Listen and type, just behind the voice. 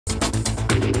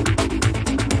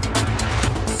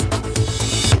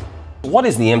what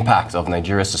is the impact of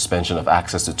Nigeria's suspension of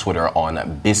access to Twitter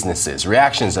on businesses?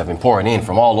 Reactions have been pouring in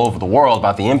from all over the world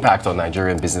about the impact on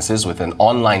Nigerian businesses with an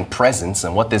online presence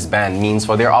and what this ban means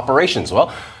for their operations.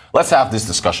 Well, let's have this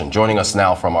discussion. Joining us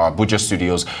now from our Abuja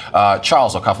studios,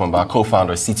 Charles Okafamba,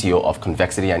 co-founder, CTO of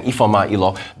Convexity, and Ifeoma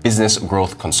Ilo, business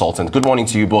growth consultant. Good morning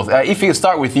to you both. If you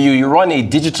start with you, you run a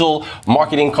digital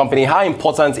marketing company. How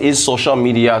important is social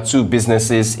media to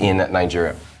businesses in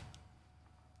Nigeria?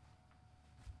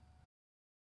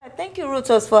 Thank you,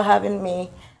 Rutos, for having me.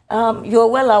 You're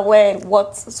well aware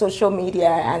what social media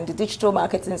and the digital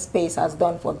marketing space has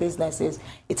done for businesses.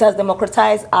 It has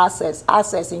democratized access.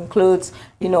 Access includes,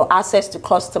 access to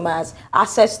customers,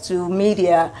 access to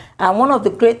media. And one of the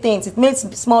great things, it makes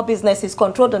small businesses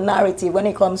control the narrative when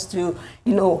it comes to,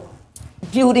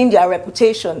 building their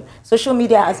reputation. Social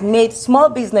media has made small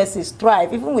businesses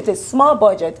thrive. Even with a small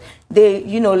budget, they,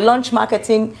 launch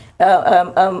marketing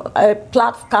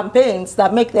campaigns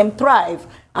that make them thrive.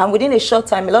 And within a short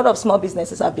time, a lot of small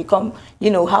businesses have become,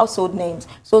 household names.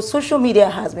 So social media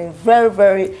has been very,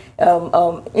 very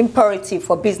imperative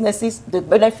for businesses. The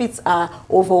benefits are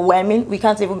overwhelming. We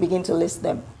can't even begin to list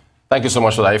them. Thank you so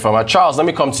much for that, Ifeoma. Charles, let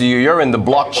me come to you. You're in the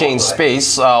blockchain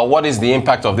space. What is the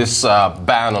impact of this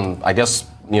ban on, I guess,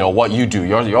 what you do?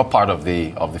 You're part of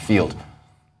the field.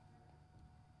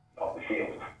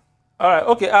 All right,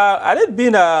 okay. I did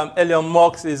being Elon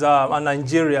Musk is a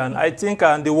Nigerian. I think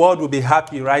the world will be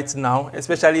happy right now,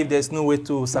 especially if there's no way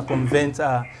to circumvent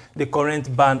the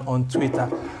current ban on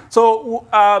Twitter. So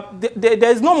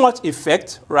there's not much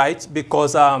effect, right?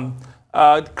 Because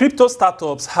crypto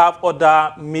startups have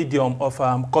other medium of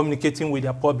communicating with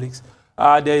their publics.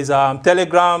 There is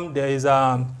Telegram, there is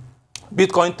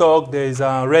Bitcoin Talk, there is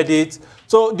Reddit.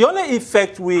 So the only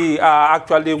effect we are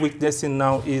actually witnessing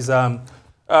now is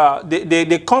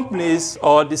the companies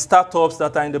or the startups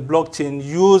that are in the blockchain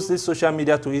use this social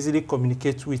media to easily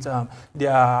communicate with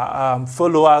their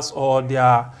followers or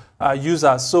their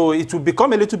users. So it will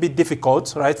become a little bit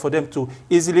difficult, right, for them to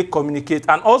easily communicate.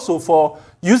 And also for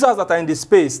users that are in the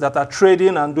space that are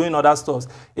trading and doing other stuff,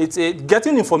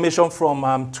 getting information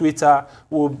from Twitter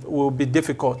will be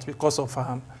difficult because of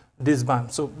this ban.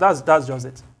 So that's just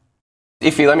it.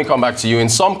 Ify, let me come back to you. In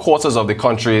some quarters of the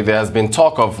country, there has been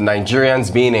talk of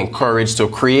Nigerians being encouraged to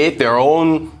create their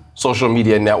own social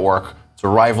media network to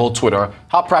rival Twitter.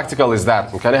 How practical is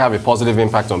that? And can it have a positive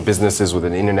impact on businesses with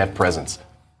an internet presence?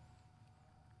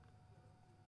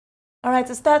 All right,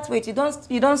 to start with, you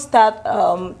don't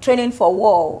start training for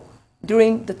war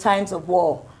during the times of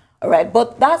war. All right,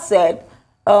 but that said,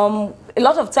 a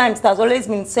lot of times it has always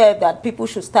been said that people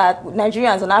should start,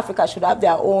 Nigerians and Africa should have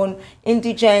their own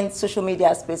indigent social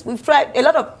media space. We've tried, a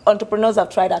lot of entrepreneurs have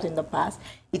tried that in the past.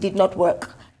 It did not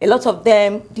work. A lot of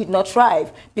them did not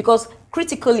thrive because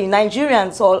critically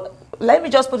Nigerians, or let me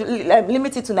just put it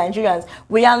limited to Nigerians,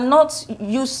 we are not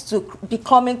used to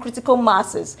becoming critical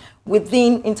masses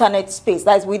within internet space,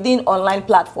 that is within online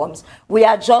platforms. We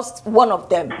are just one of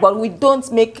them, but we don't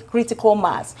make critical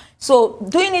mass. So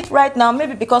doing it right now,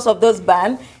 maybe because of those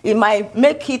bans, it might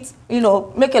make it,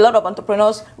 make a lot of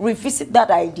entrepreneurs revisit that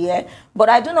idea. But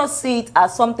I do not see it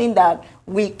as something that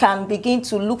we can begin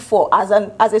to look for as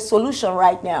a solution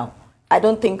right now. I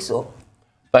don't think so.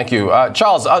 Thank you.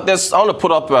 Charles, I want to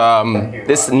put up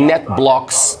this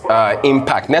NetBlocks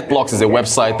impact. NetBlocks is a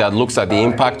website that looks at the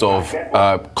impact of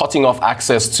cutting off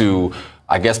access to,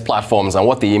 I guess, platforms and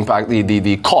what the impact,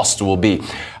 the cost will be.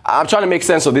 I'm trying to make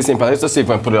sense of this impact. Let's just see if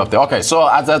I can put it up there. Okay, so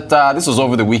this was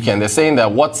over the weekend. They're saying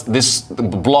that what this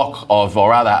block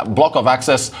of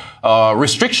access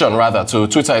restriction rather to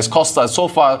Twitter has cost us so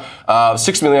far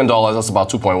 $6 million. That's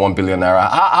about 2.1 billion naira.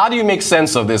 How do you make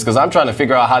sense of this? Because I'm trying to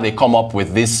figure out how they come up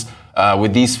with this,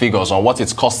 with these figures on what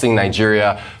it's costing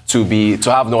Nigeria to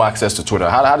have no access to Twitter.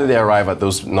 How did they arrive at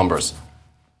those numbers?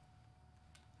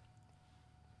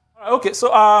 Okay,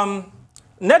 so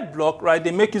NetBlock, right? They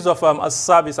make use of a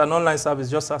service, an online service,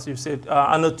 just as you said,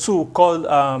 and a tool called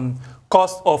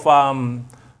cost of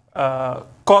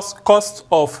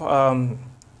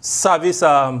service.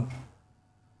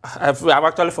 I've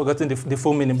actually forgotten the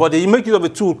full meaning, but they make use of a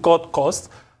tool called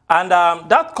cost, and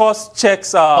that cost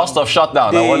checks cost of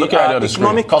shutdown. We're looking at the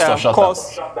screen. Cost of shutdown.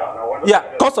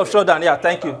 Cost of shutdown. Yeah,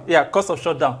 thank you. Yeah, cost of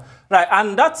shutdown. Right,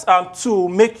 and that's to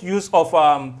make use of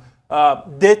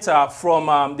data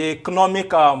from the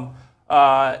economic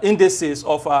indices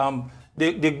of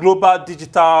the global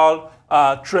digital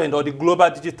trend or the global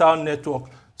digital network.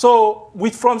 So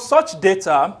from such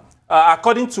data,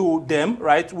 according to them,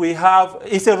 right, we have,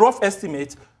 it's a rough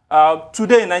estimate.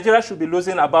 Today, Nigeria should be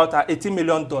losing about $80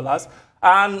 million.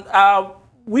 And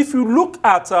if you look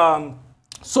at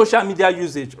social media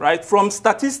usage, right? From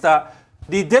Statista,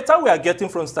 the data we are getting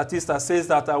from Statista says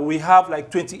that we have like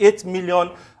 28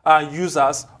 million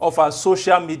users of our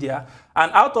social media.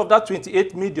 And out of that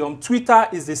 28 million, Twitter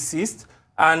is the sixth,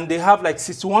 and they have like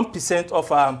 61%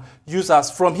 of users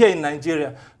from here in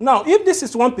Nigeria. Now, if this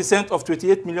is 1% of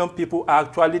 28 million people are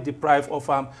actually deprived of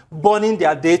burning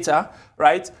their data,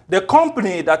 right, the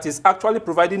company that is actually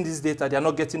providing this data, they are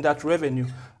not getting that revenue.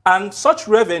 And such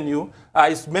revenue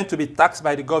is meant to be taxed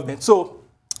by the government. So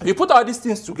if you put all these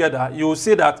things together, you will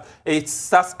see that it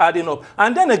starts adding up.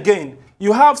 And then again,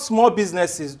 you have small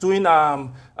businesses doing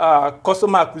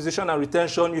customer acquisition and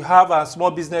retention. You have small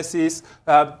businesses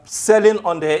selling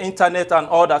on the internet and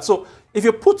all that. So if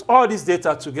you put all this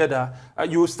data together,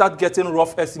 you will start getting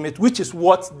rough estimate, which is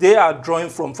what they are drawing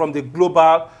from the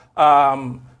global,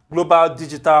 global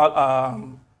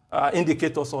digital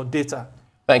indicators or data.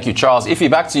 Thank you, Charles.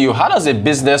 Ify, back to you. How does a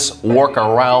business work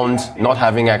around not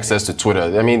having access to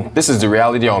Twitter? I mean, this is the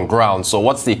reality on ground. So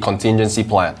what's the contingency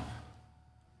plan?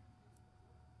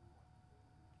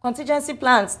 Contingency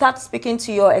plan, start speaking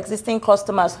to your existing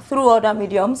customers through other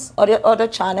mediums, other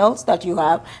channels that you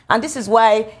have. And this is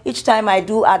why each time I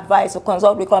do advise or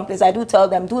consult with companies, I do tell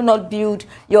them, do not build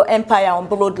your empire on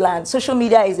borrowed land. Social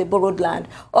media is a borrowed land.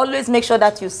 Always make sure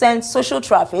that you send social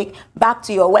traffic back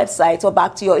to your website or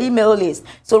back to your email list.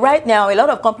 So right now, a lot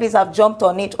of companies have jumped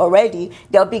on it already.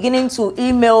 They're beginning to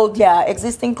email their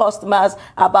existing customers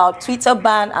about Twitter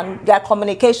ban and their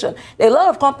communication. There are a lot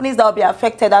of companies that will be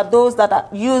affected are those that are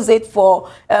use it for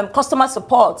customer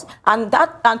support, and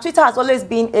Twitter has always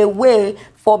been a way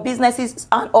for businesses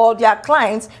and all their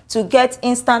clients to get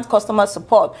instant customer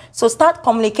support. So start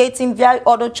communicating via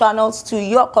other channels to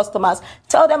your customers.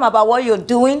 Tell them about what you're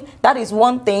doing. That is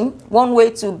one thing, one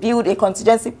way to build a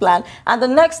contingency plan. And the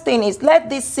next thing is let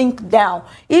this sink down.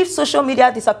 If social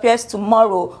media disappears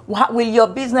tomorrow, will your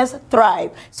business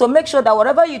thrive? So make sure that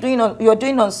whatever you're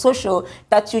doing on social,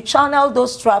 that you channel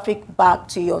those traffic back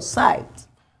to your site.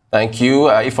 Thank you.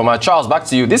 Ifeoma, Charles, back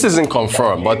to you. This isn't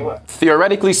confirmed, but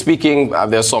theoretically speaking,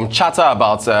 there's some chatter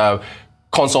about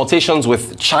consultations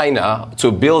with China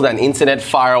to build an internet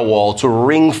firewall to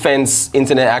ring-fence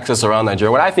internet access around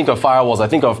Nigeria. When I think of firewalls, I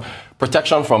think of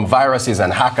protection from viruses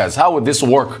and hackers. How would this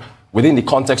work within the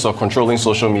context of controlling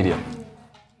social media?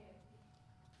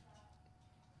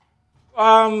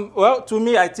 Well, to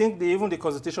me, I think even the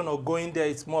consultation of going there,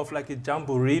 it's more of like a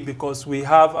jamboree, because we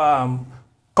have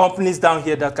companies down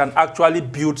here that can actually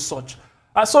build such.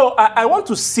 So I want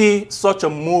to see such a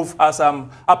move as a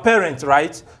parent,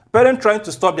 right? Parent trying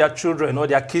to stop their children or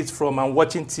their kids from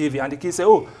watching TV, and the kids say,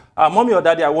 oh, mommy or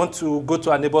daddy, I want to go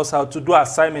to a neighbor's house to do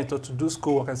assignment or to do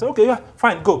schoolwork. And say, okay, yeah,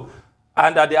 fine, go.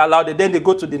 And they allow it. Then they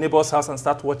go to the neighbor's house and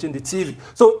start watching the TV.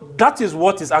 So that is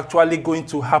what is actually going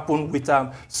to happen with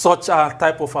such a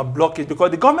type of a blockage,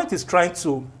 because the government is trying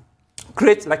to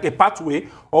create like a pathway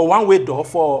or one-way door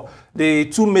for the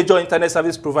two major internet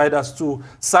service providers to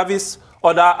service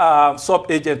other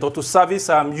sub-agents or to service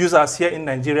users here in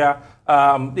Nigeria,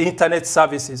 the internet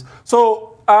services.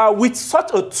 So with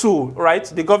such a tool, right,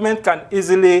 the government can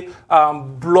easily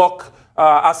block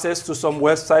access to some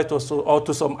website or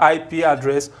to some IP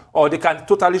address, or they can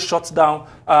totally shut down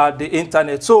the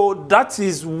internet. So that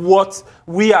is what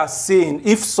we are seeing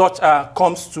if such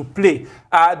comes to play.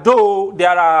 Though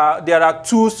there are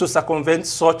tools to circumvent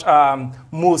such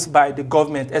moves by the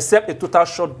government, except a total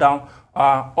shutdown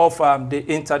of the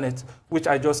internet, which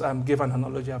I just gave an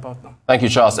analogy about now. Thank you,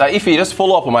 Charles. Ify, just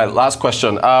follow up on my last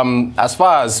question. As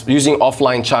far as using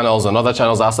offline channels and other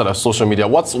channels outside of social media,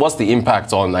 what's the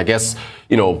impact on, I guess,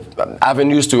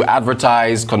 avenues to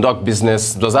advertise, conduct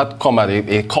business? Does that come at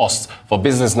a cost for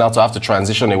business now to have to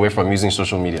transition away from using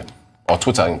social media, or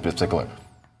Twitter in particular?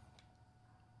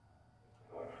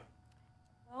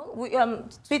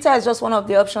 Twitter is just one of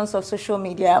the options of social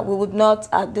media. We would not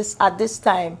at this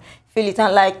time feel it.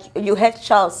 And like you heard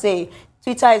Charles say,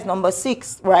 Twitter is number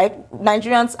 6, right?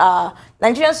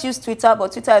 Nigerians use Twitter,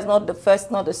 but Twitter is not the first,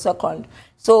 not the second.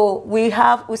 So we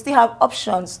still have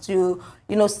options to,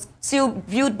 still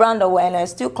build brand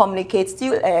awareness, still communicate,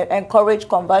 still encourage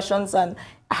conversions and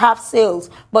have sales.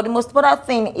 But the most important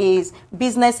thing is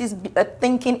businesses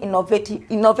thinking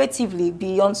innovatively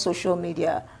beyond social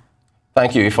media.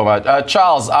 Thank you, Ifeoma.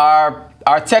 Charles, are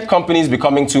tech companies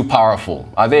becoming too powerful?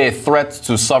 Are they a threat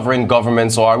to sovereign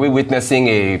governments, or are we witnessing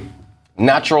a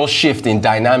natural shift in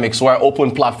dynamics where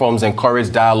open platforms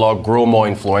encourage dialogue, grow more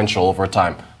influential over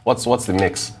time? What's the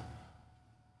mix?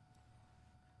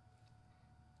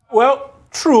 Well,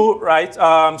 true, right?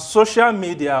 Social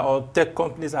media or tech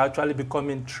companies are actually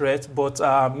becoming threats, but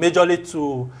majorly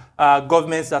to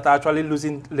governments that are actually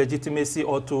losing legitimacy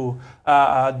or to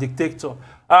dictator.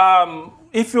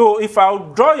 If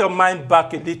I'll draw your mind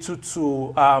back a little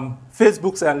to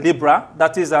Facebook's and Libra,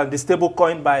 that is the stable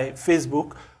coin by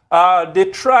Facebook, they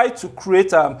tried to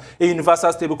create a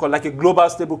universal stablecoin, like a global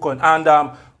stablecoin,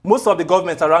 and most of the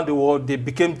governments around the world, they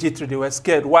became jittery, they were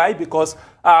scared. Why? Because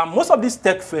most of these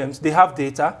tech firms, they have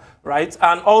data, right?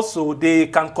 And also they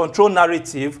can control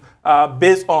narrative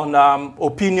based on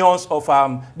opinions of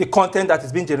the content that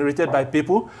is being generated by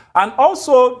people. And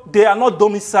also they are not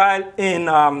domiciled in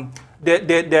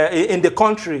in the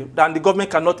country, and the government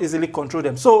cannot easily control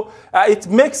them. So it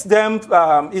makes them,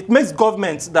 it makes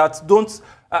governments that don't,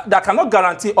 that cannot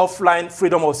guarantee offline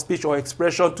freedom of speech or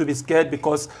expression to be scared,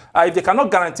 because if they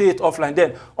cannot guarantee it offline,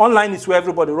 then online is where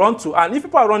everybody runs to. And if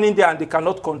people are running there and they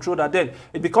cannot control that, then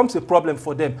it becomes a problem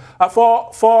for them.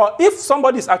 If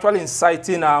somebody is actually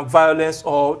inciting violence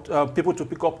or people to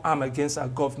pick up arms against a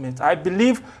government, I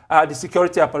believe the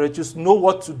security apparatus know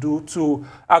what to do to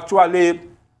actually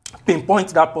pinpoint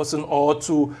that person or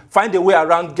to find a way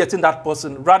around getting that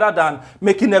person, rather than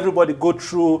making everybody go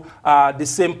through the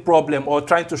same problem or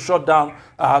trying to shut down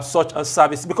such a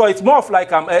service. Because it's more of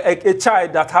like a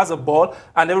child that has a ball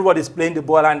and everybody is playing the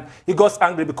ball and he gets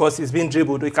angry because he's being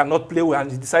dribbled, he cannot play well, and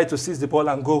he decides to seize the ball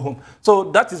and go home. So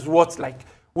that is what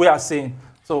we are saying.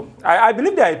 So I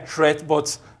believe they are a threat,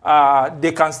 but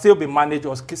they can still be managed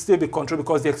or still be controlled,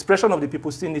 because the expression of the people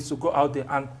still needs to go out there.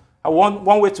 And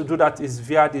one way to do that is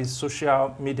via the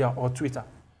social media or Twitter.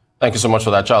 Thank you so much for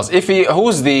that, Charles.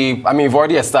 Who's the, I mean, we've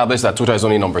already established that Twitter is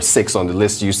only number 6 on the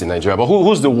list used in Nigeria, but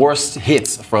who's the worst hit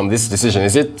from this decision?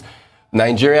 Is it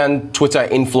Nigerian Twitter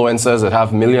influencers that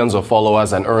have millions of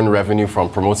followers and earn revenue from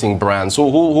promoting brands?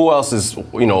 So who else is,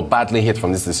 badly hit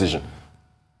from this decision?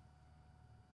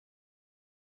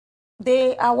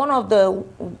 They are one of the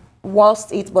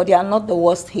worst hits, but they are not the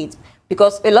worst hit,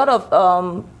 because a lot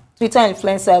of Twitter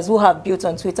influencers who have built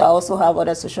on Twitter also have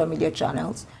other social media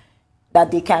channels that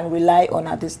they can rely on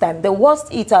at this time. The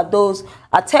worst hit are those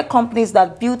tech companies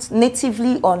that built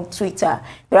natively on Twitter.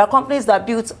 There are companies that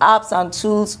built apps and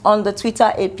tools on the Twitter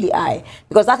API,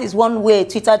 because that is one way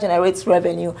Twitter generates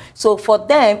revenue. So for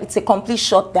them, it's a complete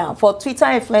shutdown. For Twitter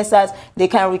influencers, they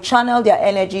can rechannel their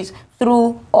energies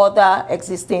through other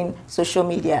existing social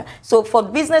media. So for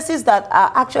businesses that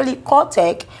are actually core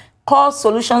tech, core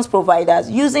solutions providers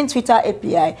using Twitter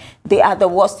API, they are the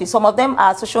worst. Some of them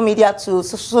are social media tools,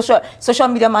 social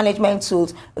media management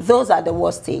tools. Those are the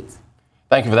worst hits.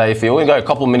 Thank you for that, Ife. We only got a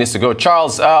couple minutes to go.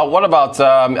 Charles, what about,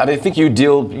 I think you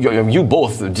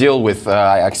both deal with,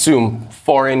 I assume,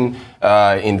 foreign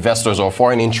investors or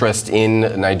foreign interest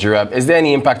in Nigeria. Is there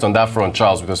any impact on that front,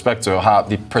 Charles, with respect to how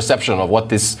the perception of what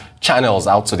this channels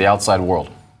out to the outside world?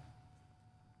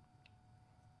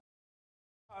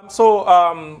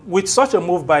 So with such a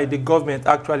move by the government,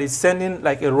 actually sending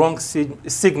like a wrong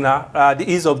signal, the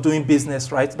ease of doing business,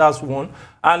 right? That's one.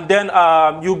 And then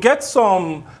you get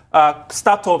some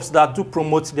startups that do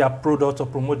promote their products or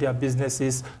promote their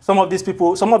businesses. Some of these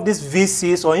people, some of these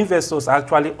VCs or investors are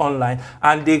actually online,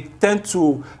 and they tend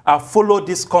to follow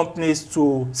these companies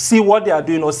to see what they are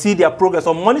doing or see their progress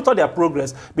or monitor their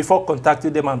progress before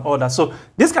contacting them and others. So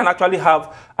this can actually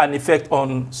have an effect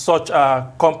on such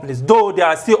companies, though there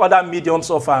are still other mediums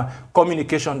of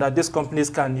communication that these companies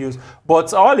can use.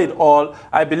 But all in all,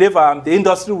 I believe the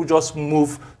industry will just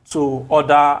move to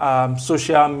other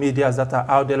social medias that are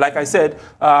out there. Like I said,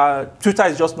 Twitter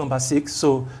is just number 6,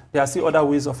 so there are still other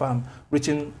ways of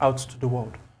reaching out to the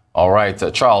world. All right,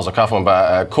 Charles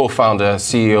Okafomba, co-founder,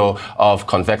 CEO of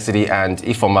Convexity, and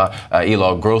Ifoma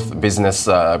Ilo,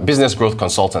 business growth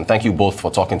consultant. Thank you both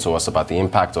for talking to us about the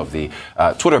impact of the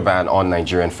Twitter ban on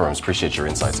Nigerian firms. Appreciate your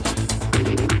insights.